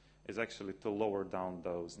panes, is actually to lower down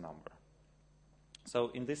those number. So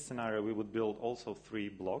in this scenario, we would build also 3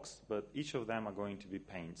 blocks, but each of them are going to be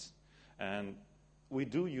panes. And we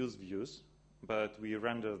do use views, but we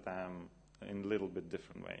render them in a little bit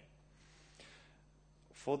different way.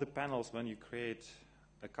 For the panels, when you create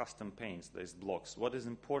a custom panes, these blocks, what is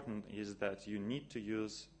important is that you need to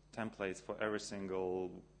use templates for every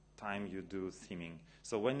single time you do theming.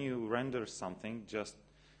 So when you render something, just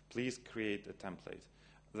please create a template.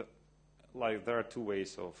 There are 2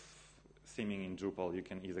 ways of theming in Drupal. You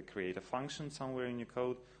can either create a function somewhere in your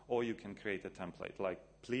code, or you can create a template. Like,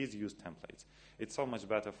 please use templates. It's so much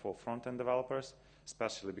better for front-end developers,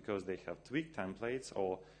 especially because they have Twig templates,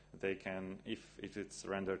 or they can, if it's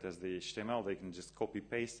rendered as the HTML, they can just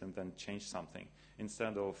copy-paste and then change something,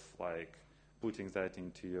 instead of like putting that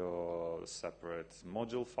into your separate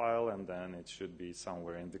module file, and then it should be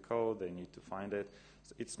somewhere in the code. They need to find it.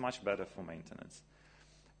 So it's much better for maintenance.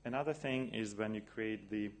 Another thing is when you create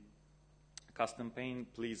the custom pane,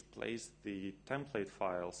 please place the template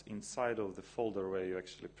files inside of the folder where you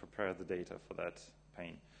actually prepare the data for that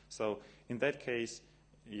pane. So in that case,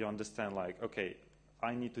 you understand like, okay,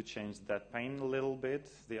 I need to change that pane a little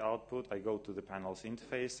bit, the output. I go to the panels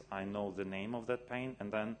interface, I know the name of that pane,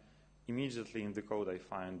 and then immediately in the code I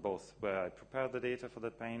find both where I prepare the data for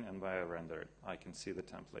that pane and where I render it. I can see the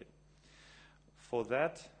template. For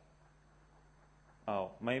that,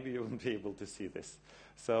 maybe you won't be able to see this.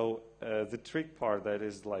 So the trick part that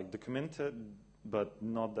is like documented but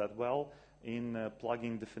not that well, in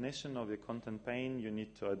plugin definition of your content pane, you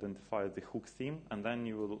need to identify the hook theme, and then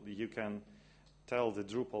you can tell the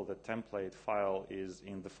Drupal that template file is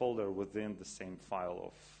in the folder within the same file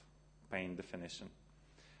of pane definition.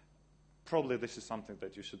 Probably this is something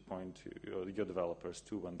that you should point to your developers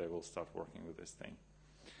to when they will start working with this thing.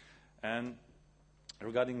 And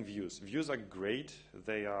regarding views, views are great.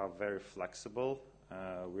 They are very flexible.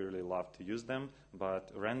 We really love to use them,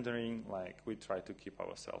 but rendering, like, we try to keep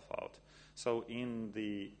ourselves out. So in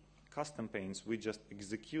the custom panes, we just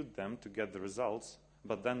execute them to get the results,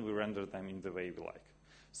 but then we render them in the way we like.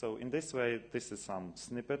 So in this way, this is some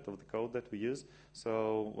snippet of the code that we use.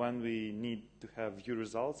 So when we need to have view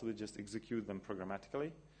results, we just execute them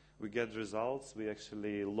programmatically. We get results. We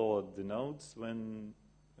actually load the nodes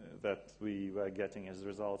that we were getting as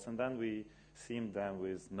results, and then we theme them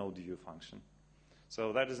with node view function.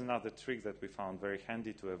 So that is another trick that we found very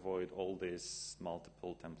handy to avoid all these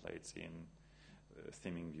multiple templates in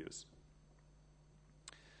theming views.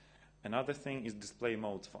 Another thing is display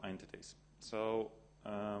modes for entities. So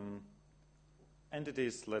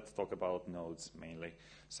entities, let's talk about nodes mainly.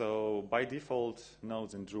 So by default,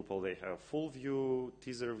 nodes in Drupal, they have full view,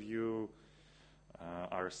 teaser view,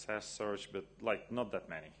 RSS search, but like not that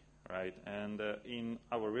many, right? And in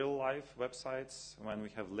our real life websites, when we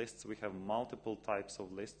have lists, we have multiple types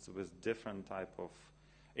of lists with different type of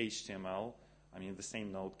HTML. I mean, the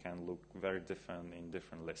same node can look very different in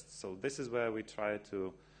different lists. So this is where we try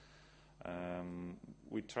to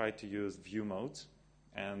We try to use view modes,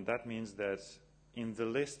 and that means that in the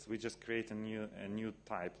list we just create a new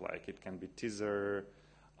type, like it can be teaser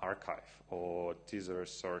archive or teaser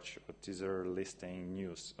search or teaser listing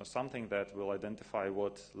news or something that will identify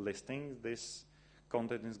what listing this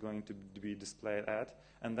content is going to be displayed at,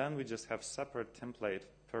 and then we just have separate template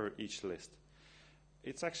per each list.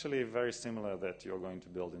 It's actually very similar that you're going to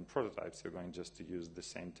build in prototypes. You're going just to use the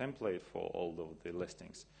same template for all of the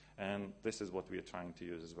listings. And this is what we are trying to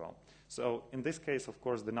use as well. So in this case, of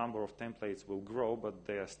course, the number of templates will grow, but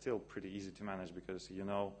they are still pretty easy to manage because you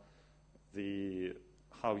know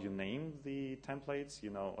how you name the templates. You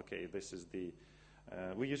know, okay, this is the,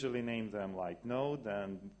 we usually name them like node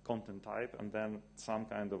and content type and then some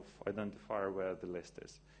kind of identifier where the list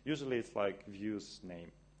is. Usually it's like views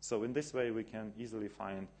name. So in this way, we can easily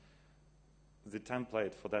find the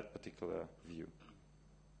template for that particular view.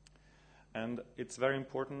 And it's very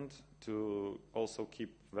important to also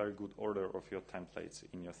keep very good order of your templates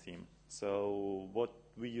in your theme. So what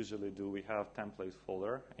we usually do, we have template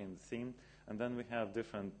folder in the theme, and then we have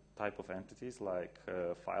different type of entities like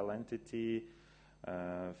file entity,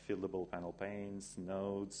 fieldable panel panes,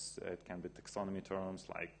 nodes, it can be taxonomy terms,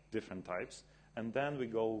 like different types. And then we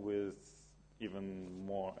go with even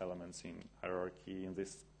more elements in hierarchy. In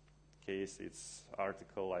this case, it's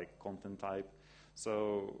article like content type.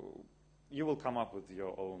 So you will come up with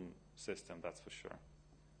your own system, that's for sure.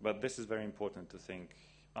 But this is very important to think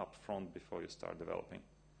up front before you start developing.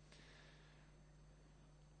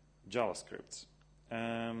 JavaScript.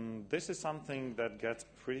 This is something that gets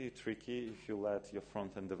pretty tricky if you let your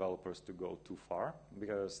front-end developers to go too far,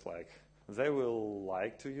 because they will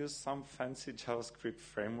like to use some fancy JavaScript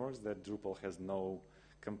frameworks that Drupal has no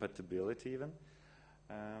compatibility even.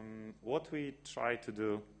 What we try to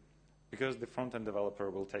do, because the front-end developer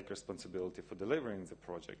will take responsibility for delivering the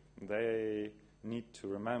project, they need to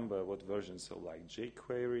remember what versions of like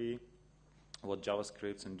jQuery, what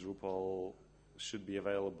JavaScripts in Drupal should be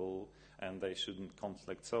available, and they shouldn't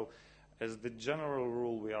conflict. So as the general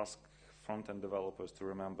rule, we ask front-end developers to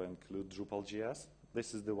remember include Drupal.js.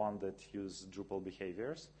 This is the one that uses Drupal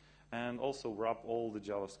behaviors, and also wrap all the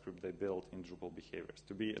JavaScript they built in Drupal behaviors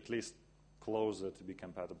to be at least closer to be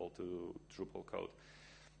compatible to Drupal code.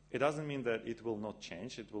 It doesn't mean that it will not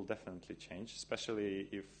change. It will definitely change, especially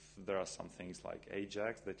if there are some things like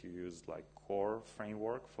Ajax that you use like core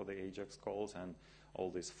framework for the Ajax calls and all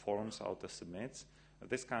these forms auto submits.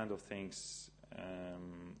 This kind of things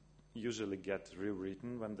usually get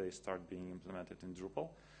rewritten when they start being implemented in Drupal.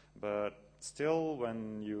 But still,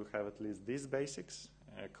 when you have at least these basics,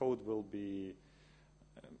 code will be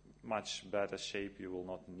much better shape. You will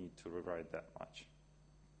not need to rewrite that much.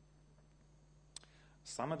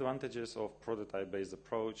 Some advantages of prototype-based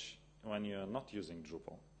approach when you're not using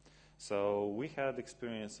Drupal. So we had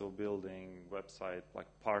experience of building website, like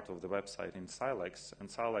part of the website in Silex, and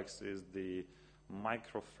Silex is the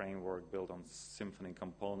micro framework built on Symfony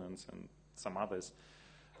components and some others,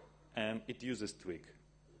 and it uses Twig.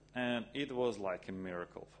 And it was like a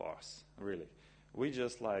miracle for us, really. We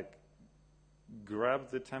just like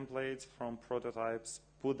grabbed the templates from prototypes,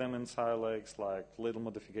 put them in Silex, like little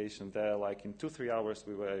modification there. Like in 2-3 hours,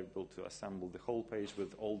 we were able to assemble the whole page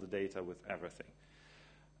with all the data, with everything.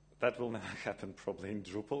 That will never happen probably in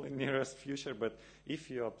Drupal in nearest future, but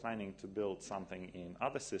if you are planning to build something in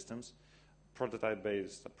other systems,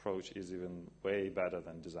 prototype-based approach is even way better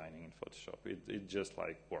than designing in Photoshop. It just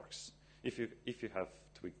like works. If you have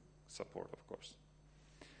Twig support, of course.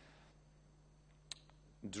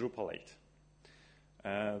 Drupal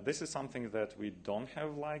 8. This is something that we don't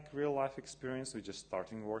have like real-life experience. We're just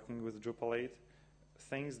starting working with Drupal 8.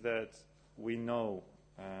 Things that we know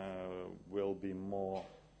will be more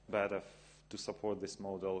better to support this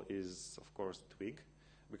model is, of course, Twig,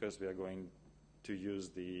 because we are going to use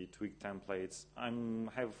the Twig templates. I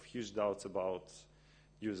have huge doubts about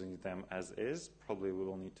using them as is. Probably we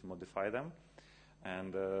will need to modify them.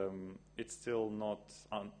 And it's still not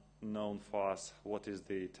known for us what is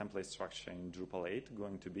the template structure in Drupal 8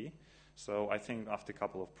 going to be. So I think after a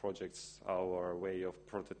couple of projects, our way of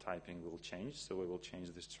prototyping will change. So we will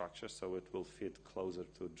change the structure so it will fit closer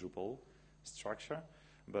to Drupal structure.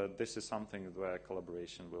 But this is something where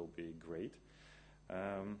collaboration will be great.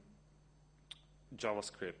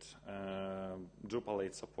 JavaScript. Drupal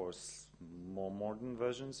 8 supports more modern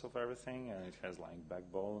versions of everything, and it has like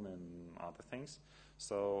backbone and other things.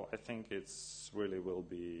 So I think it's really will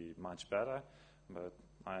be much better, but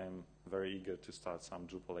I'm very eager to start some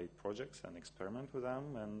Drupal 8 projects and experiment with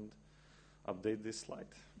them and update this slide.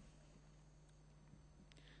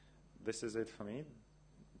 This is it for me.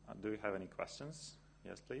 Do you have any questions?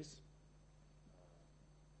 Yes, please.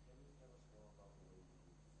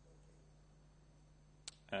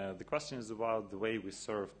 The question is about the way we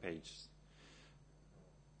serve pages.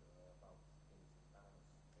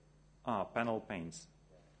 Panel panes.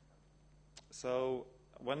 So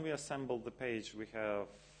when we assemble the page, we have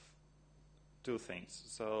two things.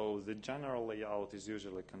 So the general layout is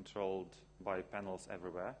usually controlled by panels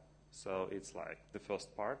everywhere. So it's like the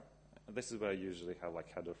first part. This is where you usually have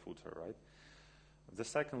like header, footer, right? The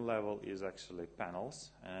second level is actually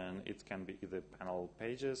panels, and it can be either panel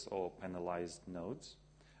pages or panelized nodes.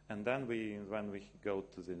 And then when we go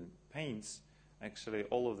to the panes, actually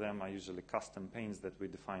all of them are usually custom panes that we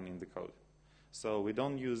define in the code. So we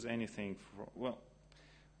don't use anything,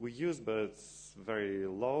 we use, but it's very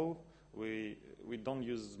low. We don't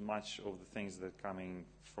use much of the things that are coming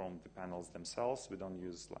from the panels themselves. We don't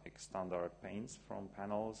use like standard panes from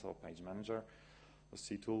panels or page manager or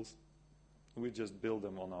ctools. We just build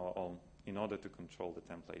them on our own in order to control the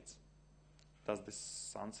templates. Does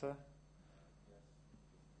this answer?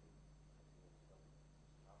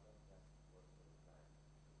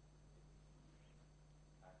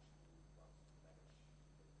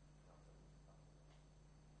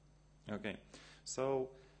 Okay, so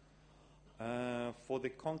for the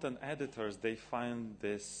content editors, they find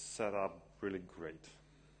this setup really great.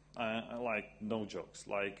 Like, no jokes.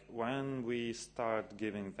 Like, when we start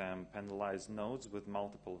giving them panelized nodes with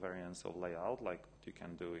multiple variants of layout, like what you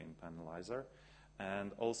can do in Panelizer,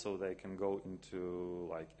 and also they can go into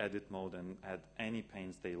like edit mode and add any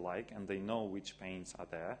panes they like, and they know which panes are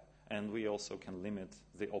there, and we also can limit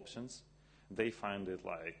the options. They find it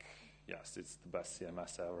like, yes, it's the best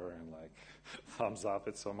CMS ever, and like thumbs up,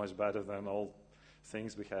 it's so much better than all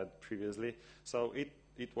things we had previously. So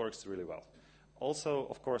it works really well. Also,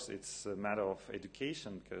 of course, it's a matter of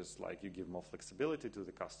education, because like you give more flexibility to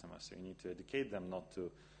the customer, so you need to educate them not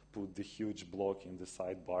to put the huge block in the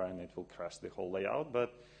sidebar and it will crash the whole layout.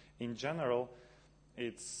 But in general,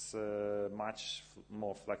 it's a much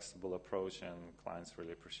more flexible approach, and clients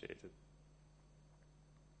really appreciate it.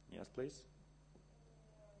 Yes, please?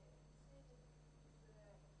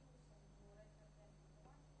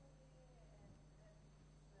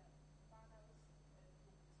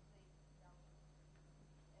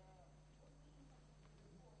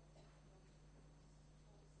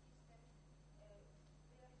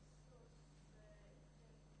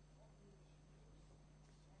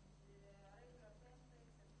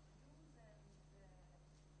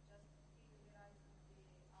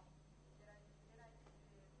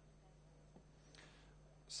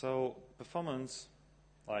 So performance,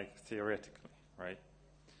 like theoretically, right?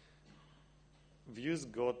 Views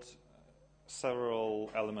got several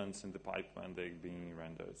elements in the pipe when they're being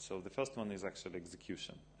rendered. So the first one is actually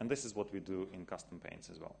execution. And this is what we do in custom panes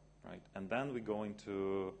as well, right? And then we go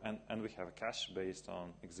into, and we have a cache based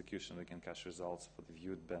on execution. We can cache results for the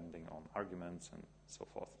view depending on arguments and so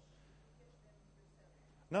forth.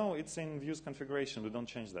 No, it's in views configuration. We don't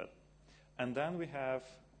change that. And then we have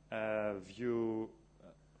view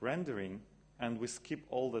rendering, and we skip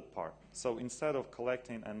all that part. So instead of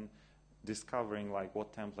collecting and discovering like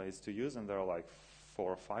what templates to use, and there are like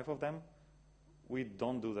 4 or 5 of them, we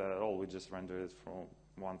don't do that at all. We just render it from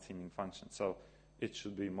one theming function. So it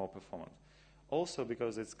should be more performant. Also,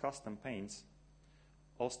 because it's custom panes,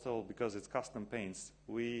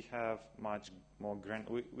 we have much more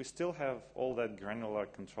we still have all that granular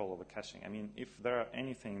control over caching. I mean, if there are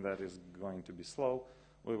anything that is going to be slow,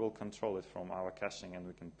 we will control it from our caching, and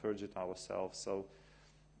we can purge it ourselves. So,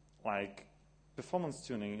 like, performance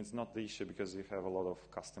tuning is not the issue, because you have a lot of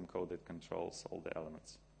custom code that controls all the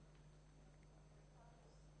elements.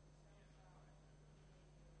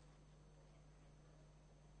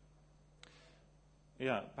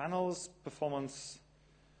 Yeah, panels, performance,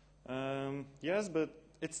 yes, but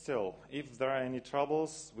it's still, if there are any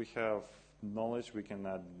troubles, we have knowledge, we can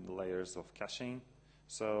add layers of caching.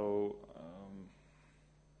 So,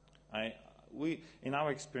 in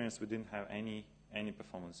our experience, we didn't have any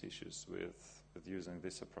performance issues with using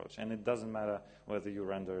this approach. And it doesn't matter whether you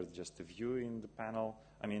render just a view in the panel.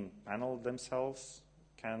 I mean, panel themselves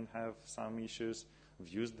can have some issues.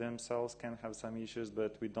 Views themselves can have some issues,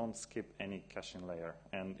 but we don't skip any caching layer.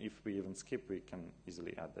 And if we even skip, we can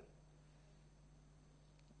easily add it.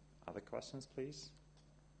 Other questions, please?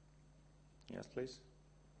 Yes, please?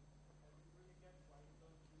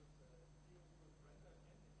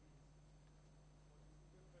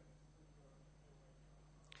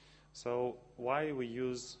 So why we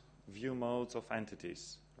use view modes of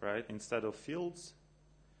entities, right, instead of fields?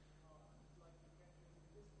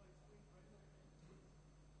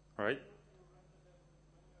 Right?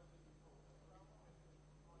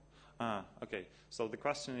 Okay. So the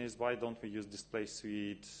question is, why don't we use display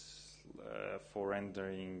suite for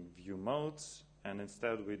rendering view modes, and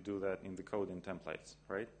instead we do that in the code in templates,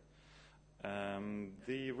 right?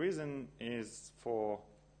 The reason is for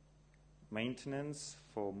maintenance,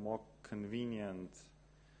 for more convenient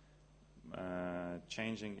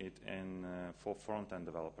changing it in for front-end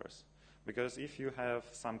developers. Because if you have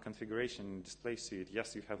some configuration in display suite,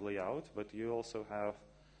 yes, you have layout, but you also have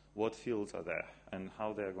what fields are there and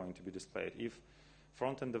how they are going to be displayed. If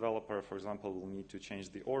front-end developer, for example, will need to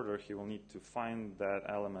change the order, he will need to find that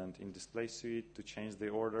element in display suite to change the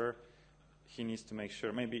order. He needs to make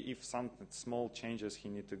sure, maybe if some small changes, he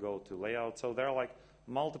need to go to layout. So there are like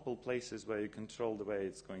multiple places where you control the way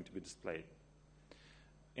it's going to be displayed.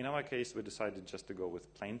 In our case, we decided just to go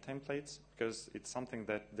with plain templates because it's something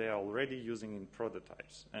that they are already using in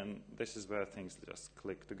prototypes. And this is where things just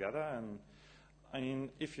click together. And I mean,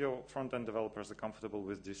 if your front-end developers are comfortable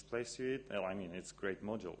with display suite, well, I mean, it's a great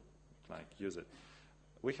module, like use it.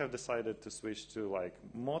 We have decided to switch to like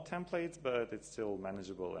more templates, but it's still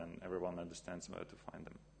manageable and everyone understands where to find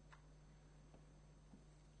them.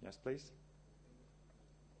 Yes, please.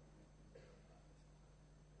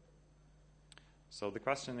 So the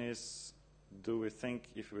question is, do we think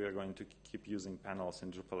if we are going to keep using panels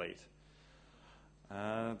in Drupal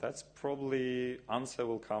 8? That's probably answer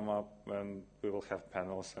will come up when we will have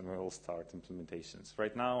panels and we will start implementations.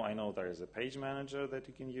 Right now, I know there is a page manager that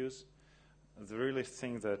you can use. The really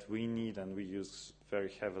thing that we need and we use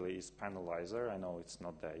very heavily is Panelizer. I know it's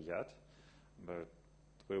not there yet, but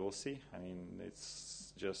we will see. I mean,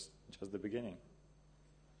 it's just the beginning.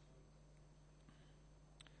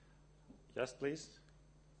 Yes, please.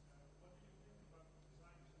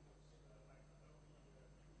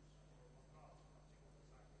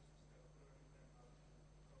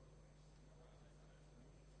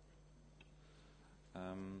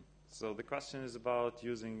 So the question is about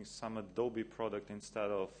using some Adobe product instead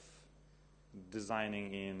of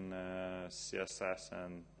designing in CSS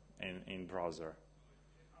and in browser.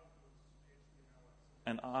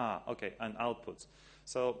 And okay, and outputs.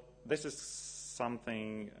 So this is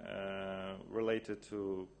something related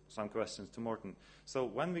to some questions to Morten. So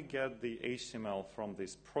when we get the HTML from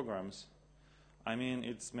these programs, I mean,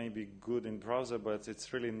 it's maybe good in browser, but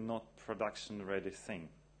it's really not production-ready thing.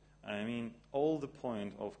 I mean, all the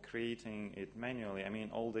point of creating it manually, I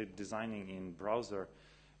mean, all the designing in browser,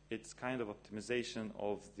 it's kind of optimization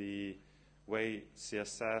of the way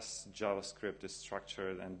CSS, JavaScript is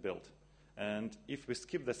structured and built. And if we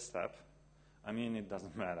skip that step, I mean, it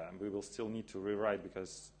doesn't matter. We will still need to rewrite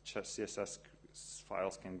because CSS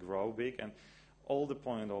files can grow big. And all the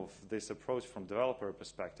point of this approach from developer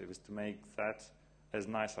perspective is to make that as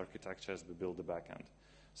nice architecture as we build the backend.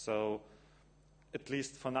 So at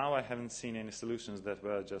least for now, I haven't seen any solutions that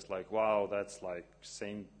were just like, wow, that's like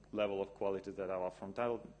same level of quality that our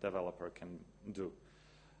front-end developer can do.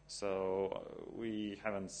 So we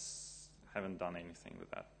haven't done anything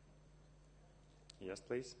with that. Yes,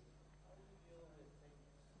 please. How do you deal with things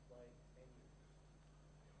like menus?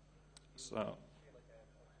 So. You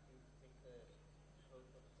take the code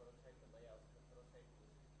for the prototype, the layout for the prototype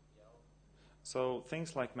with PL? So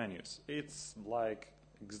things like menus, it's like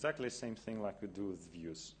exactly the same thing like we do with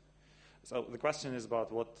views. So the question is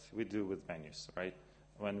about what we do with menus, right,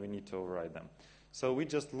 when we need to override them. So we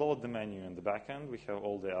just load the menu in the backend. We have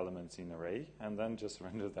all the elements in array, and then just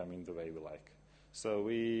render them in the way we like. So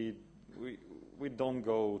we don't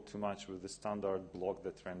go too much with the standard block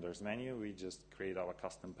that renders menu. We just create our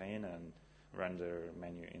custom pane and render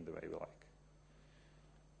menu in the way we like.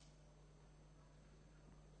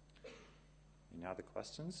 Any other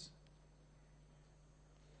questions?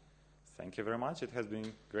 Thank you very much. It has been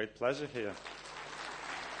a great pleasure here.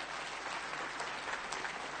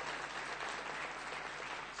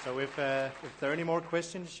 So if there are any more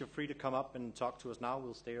questions, you're free to come up and talk to us now.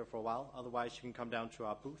 We'll stay here for a while. Otherwise, you can come down to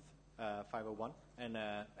our booth, 501, and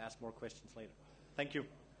ask more questions later. Thank you.